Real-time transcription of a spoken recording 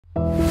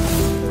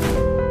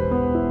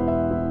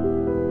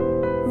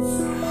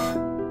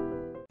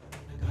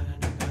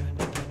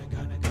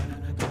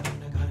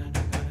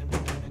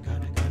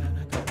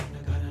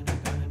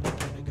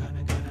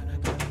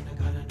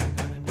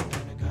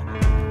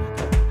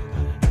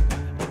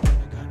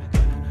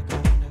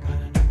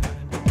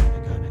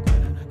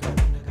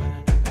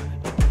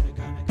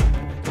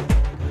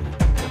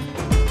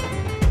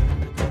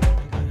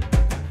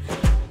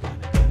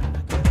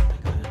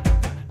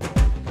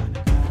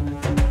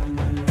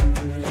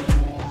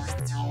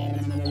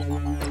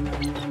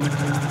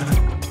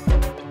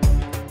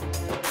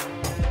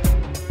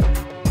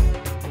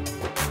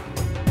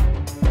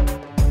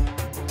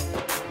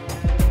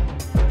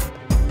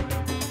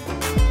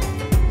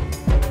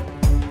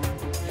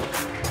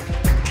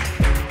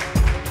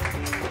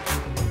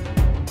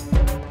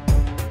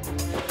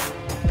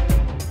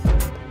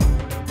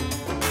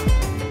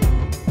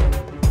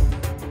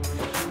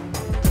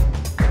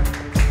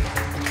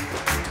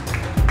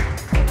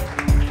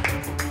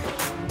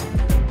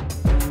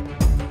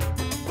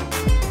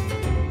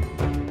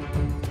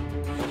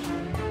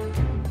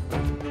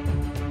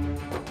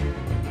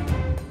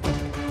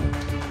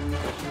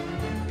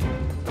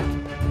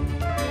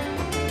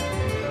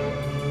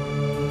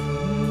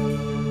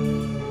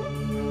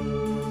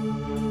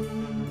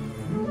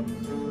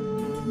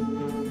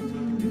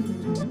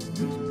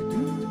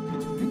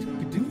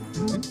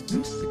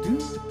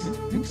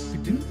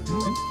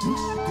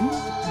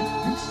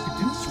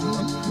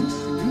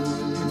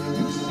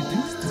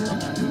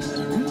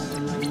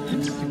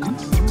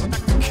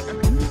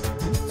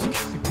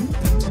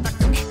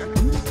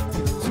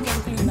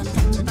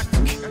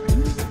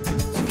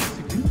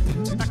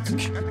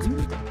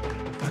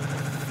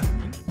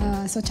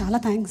చాలా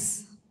థ్యాంక్స్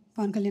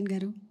పవన్ కళ్యాణ్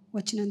గారు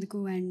వచ్చినందుకు.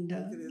 అండ్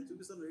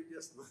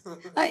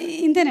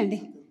ఇంతేనండి,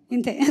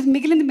 ఇంతే.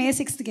 మిగిలింది May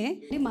 6th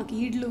మాకు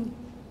ఈడ్లు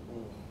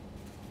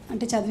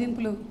అంటే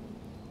చదివింపులు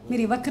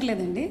మీరు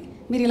ఇవ్వక్కర్లేదండి.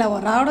 మీరు ఇలా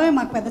రావడమే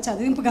మాకు పెద్ద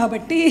చదివింపు.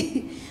 కాబట్టి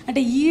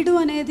అంటే ఈడు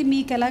అనేది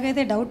మీకు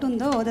ఎలాగైతే డౌట్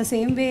ఉందో ద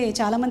సేమ్ వే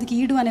చాలామందికి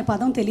ఈడు అనే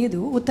పదం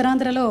తెలియదు.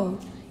 ఉత్తరాంధ్రలో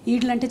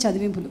ఈడ్లు అంటే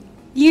చదివింపులు.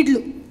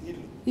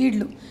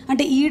 ఈడ్లు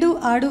అంటే ఈడు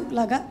ఆడు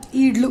లాగా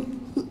ఈడ్లు.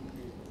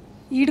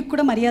 ఈడుకు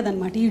కూడా మర్యాద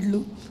అనమాట ఈడ్లు.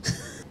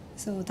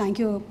 So thank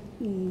you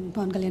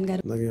Pawan Kalyan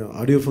గారు. నాకు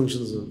ఆడియో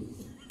ఫంక్షన్స్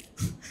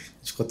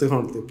కొత్తగా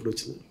ఉంటుంది. ఎప్పుడు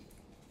వచ్చినా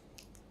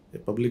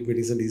పబ్లిక్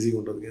మీటింగ్స్ అంటే ఈజీగా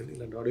ఉంటుంది, కానీ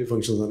ఇలాంటి ఆడియో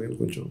ఫంక్షన్స్ అనేది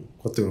కొంచెం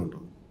కొత్తగా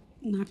ఉంటుంది.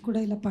 నాకు కూడా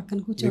ఇలా పక్కన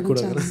కూర్చోవడం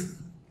చాలా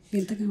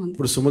వింతగా ఉంది.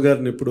 ఇప్పుడు సుమ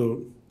గారిని ఎప్పుడు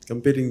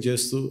కంపేరింగ్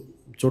చేస్తూ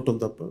చూడటం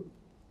తప్ప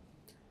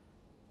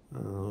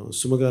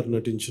సుమ గారు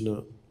నటించిన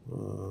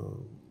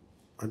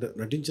అంటే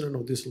నటించిన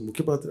ఉద్దేశం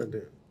ముఖ్య పాత్ర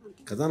అంటే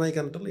కథానాయిక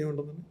అంటారు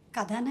ఏముంటుందండి?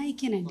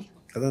 కథానాయికేనండి.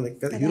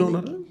 కథానాయిక హీరో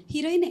ఉన్నారా?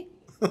 హీరోయినే.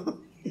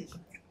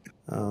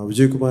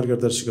 విజయ్ కుమార్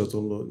గారి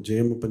దర్శకత్వంలో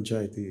జయమ్మ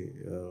పంచాయతీ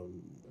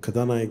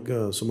కథానాయికగా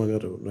సుమ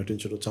గారు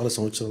నటించడం చాలా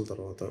సంవత్సరాల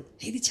తర్వాత.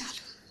 ఇది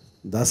చాలు.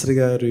 దాసరి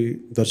గారి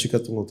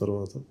దర్శకత్వంలో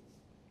తర్వాత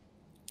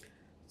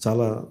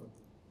చాలా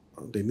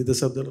అంటే ఎన్ని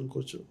దశాబ్దాలు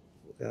అనుకోవచ్చు,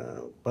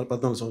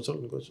 14 సంవత్సరాలు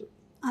అనుకోవచ్చు.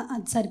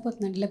 అది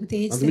సరిపోతుందండి, లేకపోతే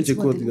అంతమించి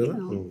ఎక్కువ అవుతుంది కదా.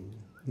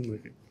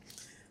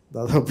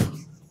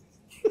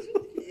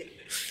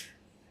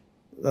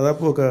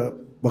 దాదాపు ఒక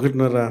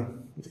 1.5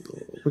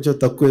 కొంచెం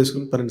తక్కువ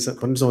వేసుకుని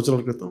 12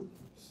 సంవత్సరాల క్రితం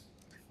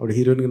ఆవిడ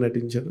హీరోయిన్గా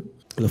నటించారు.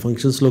 ఇలా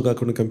ఫంక్షన్స్లో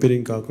కాకుండా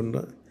కంపేరింగ్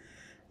కాకుండా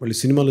మళ్ళీ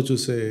సినిమాలో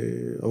చూసే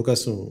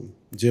అవకాశం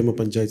జయమ్మ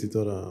పంచాయతీ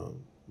ద్వారా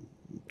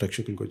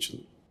ప్రేక్షకులకు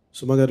వచ్చింది.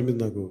 సుమ గారి మీద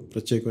నాకు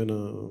ప్రత్యేకమైన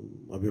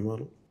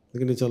అభిమానం.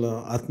 ఎందుకంటే చాలా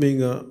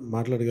ఆత్మీయంగా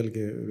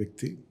మాట్లాడగలిగే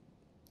వ్యక్తి.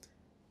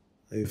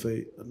 ఐఫై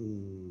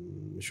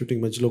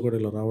షూటింగ్ మధ్యలో కూడా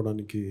ఇలా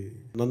రావడానికి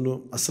నన్ను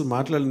అస్సలు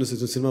మాట్లాడిన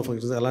సినిమా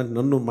ఫంక్షన్స్ అలాంటి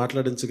నన్ను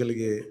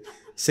మాట్లాడించగలిగే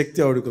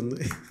శక్తి ఆవిడకు ఉంది.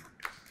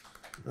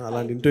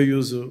 అలాంటి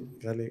ఇంటర్వ్యూస్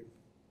కానీ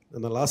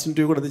నా లాస్ట్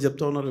ఇంటర్వ్యూ కూడా అదే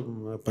చెప్తా ఉన్నారు.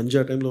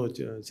 పంజా టైంలో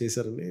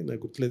చేశారని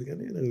నాకు గుర్తులేదు,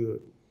 కానీ నాకు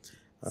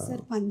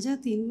సార్ పంజా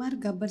 3 బార్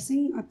గబ్బర్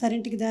సింగ్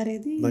అత్తారింటికి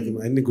దారేది నాకు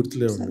అన్ని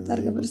గుర్తులేవు.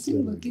 గబ్బర్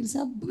సింగ్ వకీల్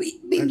సాబ్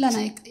భీమ్లా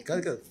నాయక్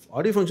కాదు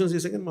ఆడియో ఫంక్షన్స్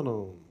చేసా కానీ మనం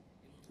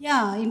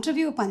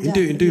ఇంటర్వ్యూ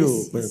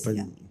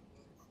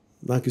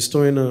నాకు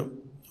ఇష్టమైన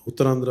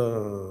ఉత్తరాంధ్ర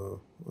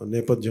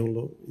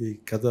నేపథ్యంలో ఈ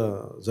కథ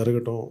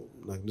జరగటం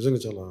నాకు నిజంగా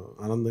చాలా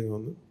ఆనందంగా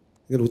ఉంది.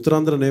 ఎందుకంటే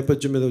ఉత్తరాంధ్ర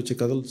నేపథ్యం మీద వచ్చే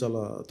కథలు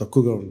చాలా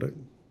తక్కువగా ఉంటాయి.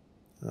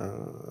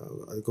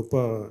 అది గొప్ప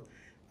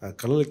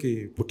కళలకి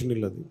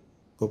పుట్టినిల్లు. అది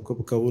గొప్ప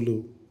గొప్ప కవులు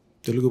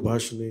తెలుగు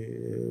భాషని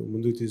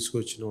ముందుకు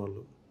తీసుకొచ్చిన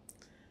వాళ్ళు.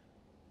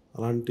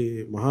 అలాంటి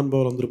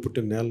మహానుభావులు అందరూ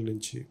పుట్టిన నేల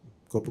నుంచి,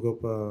 గొప్ప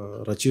గొప్ప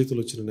రచయితలు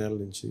వచ్చిన నేల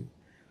నుంచి,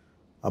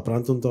 ఆ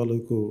ప్రాంతం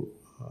తాలూకు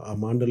ఆ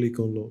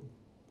మాండలికంలో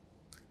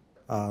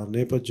ఆ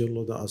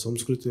నేపథ్యంలో ఆ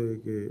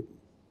సంస్కృతికి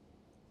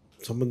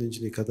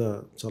సంబంధించిన ఈ కథ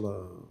చాలా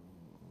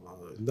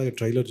ఇందాక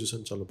ట్రైలర్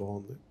చూసాను, చాలా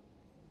బాగుంది.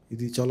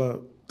 ఇది చాలా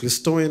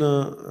క్లిష్టమైన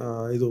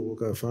ఏదో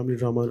ఒక ఫ్యామిలీ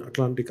డ్రామా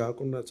అట్లాంటివి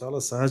కాకుండా చాలా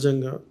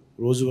సహజంగా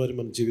రోజువారీ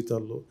మన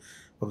జీవితాల్లో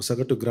ఒక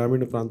సగటు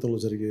గ్రామీణ ప్రాంతంలో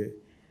జరిగే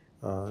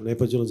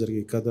నేపథ్యంలో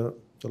జరిగే కథ,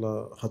 చాలా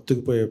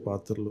హత్తుకుపోయే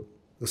పాత్రలు,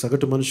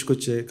 సగటు మనిషికి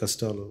వచ్చే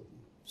కష్టాలు,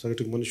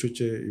 సగటు మనిషి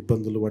వచ్చే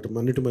ఇబ్బందులు, వాటి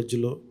అన్నిటి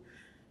మధ్యలో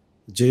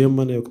జయమ్మ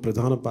అనే ఒక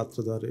ప్రధాన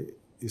పాత్రధారి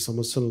ఈ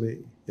సమస్యల్ని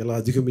ఎలా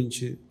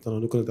అధిగమించి తను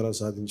అనుకున్నది ఎలా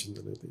సాధించింది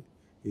అనేది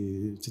ఈ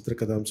చిత్ర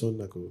కథాంశం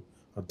నాకు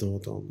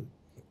అర్థమవుతూ ఉంది.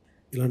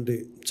 ఇలాంటి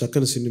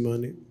చక్కని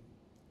సినిమాని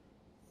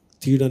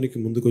తీయడానికి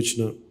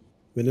ముందుకొచ్చిన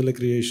వెన్నెల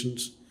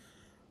క్రియేషన్స్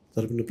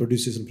తరపున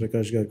ప్రొడ్యూస్ చేసిన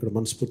ప్రకాష్ గారికి కూడా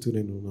మనస్ఫూర్తిగా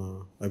నేను నా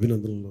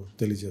అభినందనలు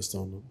తెలియజేస్తూ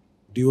ఉన్నాను.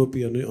 డిఓపి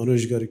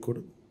అనుష్ గారికి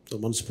కూడా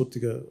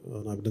మనస్ఫూర్తిగా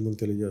నా అభినందనలు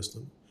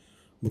తెలియజేస్తాను.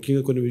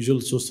 ముఖ్యంగా కొన్ని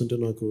విజువల్స్ చూస్తుంటే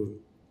నాకు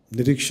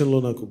నిరీక్షణలో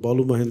నాకు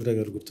బాలు మహేంద్ర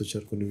గారు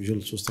గుర్తొచ్చారు కొన్ని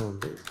విజువల్స్ చూస్తూ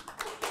ఉంటే.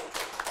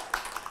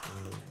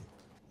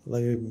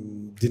 అలాగే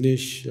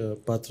దినేష్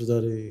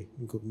పాత్రధారి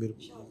ఇంకొక మీరు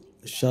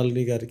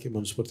శాలిని గారికి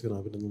మనస్ఫూర్తిగా నా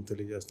అభినందనలు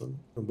తెలియజేస్తాను.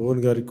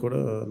 భువన్ గారికి కూడా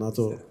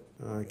నాతో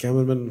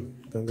కెమెరామెన్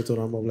గంగతో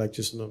రాంబాబు యాక్ట్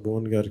చేసిన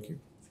భువన్ గారికి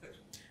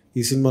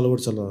ఈ సినిమాలో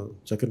కూడా చాలా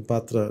చక్కని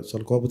పాత్ర,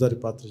 చాలా కోపదారి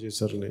పాత్ర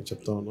చేశారని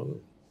చెప్తా ఉన్నాను.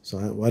 సో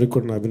వారికి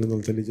కూడా నా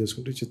అభినందనలు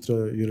తెలియజేసుకుంటూ చిత్ర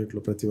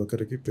యూనిట్లో ప్రతి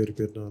ఒక్కరికి పేరు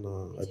పేరున నా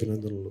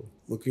అభినందనలు.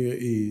 ముఖ్యంగా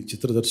ఈ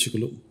చిత్ర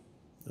దర్శకులు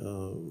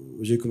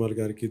విజయ్ కుమార్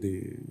గారికి ఇది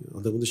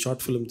అంతకుముందు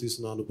షార్ట్ ఫిల్మ్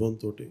తీసిన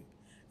అనుభవంతో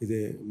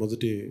ఇదే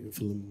మొదటి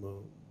ఫిల్మ్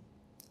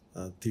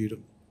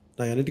తీయడం.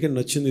 నాకు అన్నిటికీ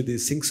నచ్చింది ఇది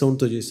సింక్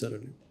సౌండ్తో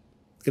చేశారని.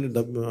 కానీ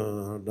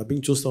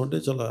డబ్బింగ్ చూస్తూ ఉంటే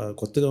చాలా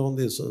కొత్తగా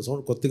ఉంది,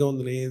 సౌండ్ కొత్తగా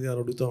ఉంది ఏది అని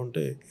అడుగుతూ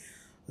ఉంటే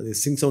అది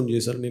సింక్ సౌండ్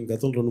చేశారు. నేను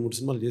గతంలో 2-3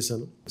 సినిమాలు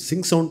చేశాను.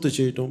 సింక్ సౌండ్తో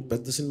చేయటం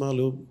పెద్ద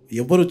సినిమాలు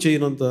ఎవరు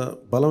చేయనంత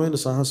బలమైన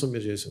సాహసం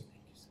మీరు చేశారు.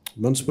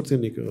 మనస్ఫూర్తిగా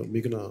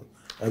మీకు నా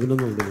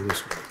అభినందనలు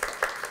తెలియజేసుకుంటాను.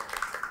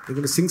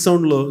 ఎందుకంటే సింక్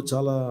సౌండ్లో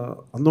చాలా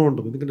అందం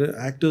ఉంటుంది. ఎందుకంటే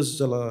యాక్టర్స్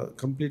చాలా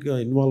కంప్లీట్గా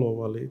ఇన్వాల్వ్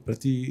అవ్వాలి.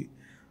 ప్రతి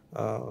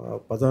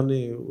పదాన్ని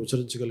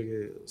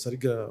ఉచ్చరించగలిగే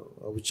సరిగ్గా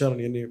ఉచ్చారణ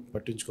అన్నీ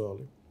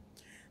పట్టించుకోవాలి.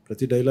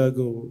 ప్రతి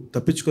డైలాగు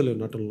తప్పించుకోలేవు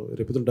నటనలో.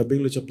 రేపు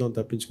డబ్బింగ్లో చెప్తాను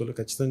తప్పించుకోలేవు,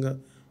 ఖచ్చితంగా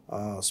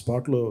ఆ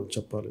స్పాట్లో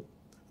చెప్పాలి.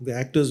 అంటే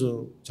యాక్టర్స్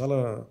చాలా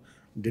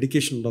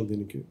డెడికేషన్ ఉండాలి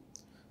దీనికి.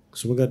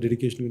 సుమ గారి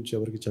డెడికేషన్ గురించి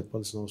ఎవరికి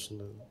చెప్పాల్సిన అవసరం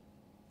లేదు.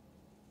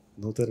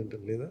 నవ్వుతారంటే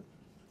లేదా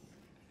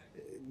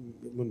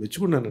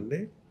మెచ్చుకున్నానండి.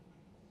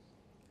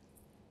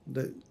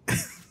 అంటే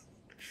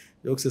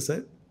జోక్స్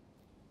సార్,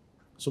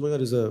 సుమ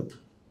గారు ఇస్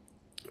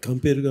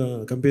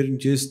కంపేరింగ్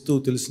చేస్తూ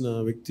తెలిసిన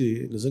వ్యక్తి.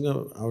 నిజంగా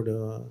ఆవిడ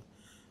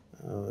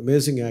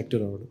అమేజింగ్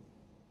యాక్టర్ ఆవిడ.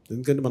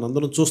 ఎందుకంటే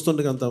మనందరం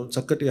చూస్తుండగా అంత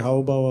చక్కటి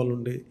హావభావాలు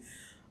ఉండి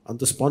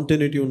అంత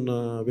స్పాంటేనిటీ ఉన్న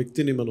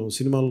వ్యక్తిని మనం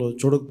సినిమాల్లో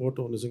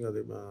చూడకపోవటం నిజంగా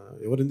అది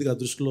ఎవరిందుకు ఆ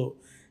దృష్టిలో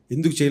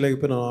ఎందుకు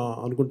చేయలేకపోయినా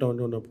అనుకుంటా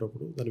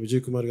ఉన్నప్పుడు దాని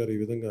విజయ్ కుమార్ గారు ఈ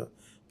విధంగా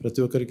ప్రతి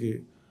ఒక్కరికి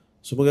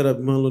సుమగారి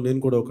అభిమానులు నేను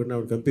కూడా ఒకరిని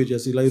ఆవిడ కంపేర్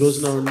చేసి ఇలా ఈ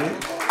రోజున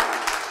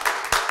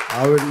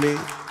ఆవిడ్ని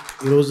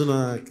ఈ రోజున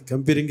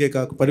కంపేరింగే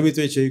కాక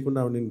పరిమితమే చేయకుండా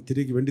ఆవిడని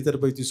తిరిగి వెండి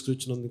తెరపై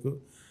తీసుకొచ్చినందుకు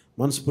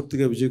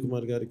మనస్ఫూర్తిగా విజయ్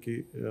కుమార్ గారికి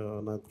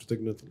నా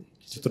కృతజ్ఞతలు.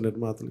 చిత్ర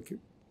నిర్మాతలకి,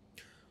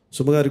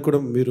 సుమగారికి కూడా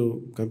మీరు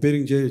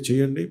కంపేరింగ్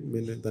చేయండి,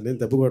 నేను దాన్ని ఏం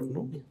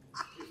దెబ్బకొట్టను,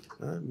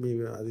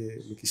 అది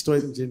మీకు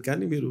ఇష్టమైతే చేయండి.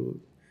 కానీ మీరు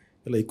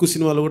ఇలా ఎక్కువ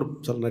సినిమాలో కూడా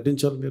చాలా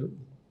నటించాలి. మీరు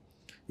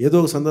ఏదో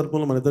ఒక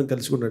సందర్భంలో మన ఇద్దరం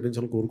కలిసి కూడా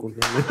నటించాలని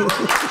కోరుకుంటున్నాను.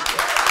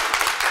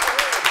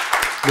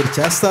 మీరు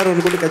చేస్తారు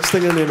అనుకుంటే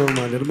ఖచ్చితంగా నేను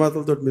మా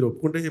నిర్మాతలతో మీరు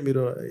ఒప్పుకుంటే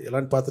మీరు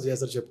ఎలాంటి పాత్ర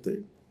చేస్తారో చెప్తే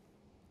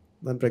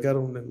దాని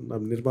ప్రకారం నేను నా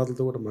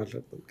నిర్మాతలతో కూడా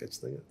మాట్లాడతాను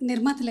ఖచ్చితంగా.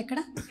 నిర్మాతలు ఎక్కడ?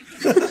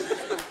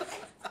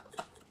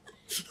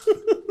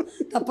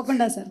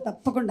 తప్పకుండా సార్,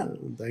 తప్పకుండా.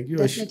 Thank you.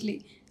 Definitely.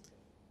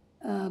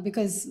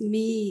 Because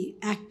me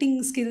acting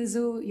skills,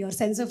 your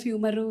sense of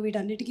humour,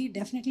 వీటన్నిటికీ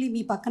డెఫినెట్లీ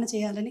మీ పక్కన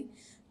చేయాలని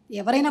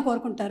ఎవరైనా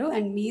కోరుకుంటారు.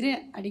 అండ్ మీరే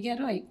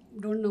అడిగారు. I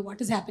don't know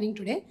what is happening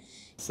today.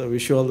 So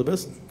wish you all the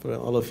best for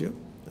all of you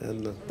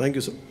and thank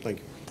you sir.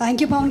 Thank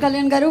you Pawan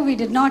Kalyan గారు. We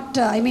did not,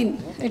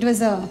 it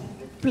was a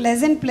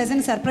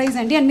pleasant surprise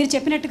అండి. And మీరు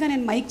చెప్పినట్టుగా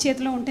నేను mic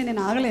చేతిలో ఉంటే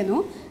నేను ఆగలేను,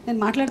 నేను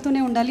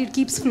మాట్లాడుతూనే ఉండాలి. ఇట్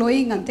కీప్స్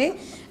ఫ్లోయింగ్ అంతే.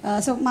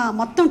 సో మా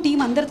మొత్తం టీం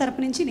అందరి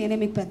తరపు నుంచి నేనే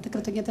మీకు పెద్ద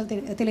కృతజ్ఞతలు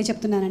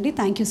తెలియజెప్తున్నానండి.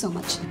 Thank you so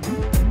much.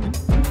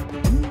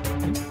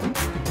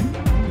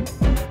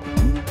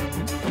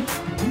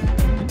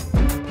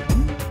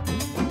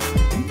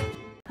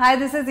 Hi,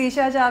 this is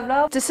Isha Chavla.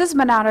 This is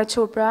Manara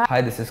Chopra. Hi,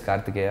 this is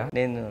Kartikeya.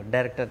 నేను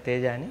director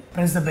తేజాని.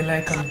 Press the bell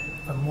icon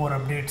for more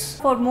updates.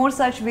 For more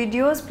such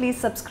videos, please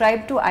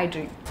subscribe to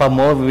iDream. For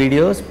more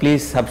videos,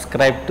 please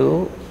subscribe to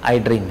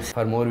iDream.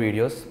 For more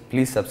videos,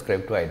 please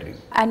subscribe to iDream.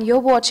 And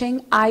you're watching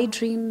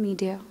iDream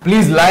Media.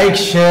 Please like,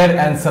 share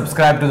and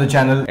subscribe to the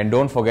channel. And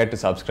don't forget to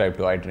subscribe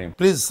to iDream.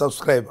 Please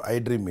subscribe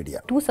iDream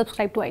Media. Do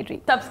subscribe to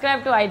iDream.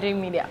 Subscribe to iDream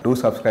Media. Do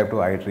subscribe to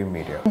iDream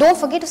Media. Don't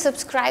forget to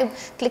subscribe.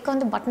 Click on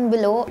the button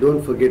below.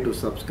 Don't forget to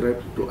subscribe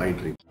to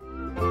iDream.